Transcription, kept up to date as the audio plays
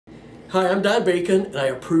Hi, I'm Don Bacon, and I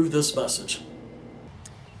approve this message.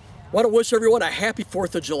 I want to wish everyone a happy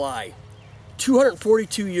 4th of July.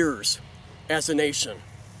 242 years as a nation.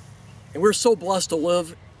 And we're so blessed to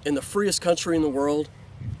live in the freest country in the world,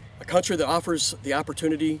 a country that offers the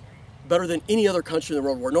opportunity better than any other country in the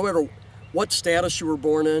world, where no matter what status you were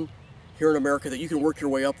born in here in America, that you can work your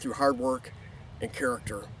way up through hard work and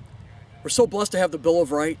character. We're so blessed to have the Bill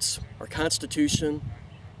of Rights, our Constitution.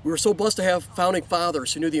 We were so blessed to have founding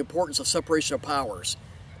fathers who knew the importance of separation of powers,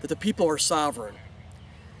 that the people are sovereign,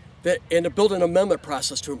 and to build an amendment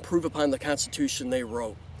process to improve upon the Constitution they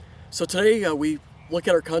wrote. So today we look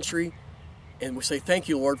at our country and we say thank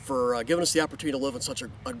you, Lord, for giving us the opportunity to live in such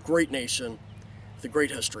a great nation with a great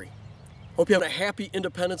history. Hope you have a happy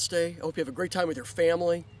Independence Day. I hope you have a great time with your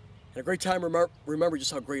family and a great time remember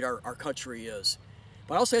just how great our country is.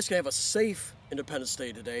 But I also ask you to have a safe Independence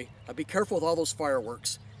Day today. Be careful with all those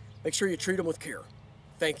fireworks. Make sure you treat them with care.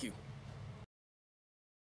 Thank you.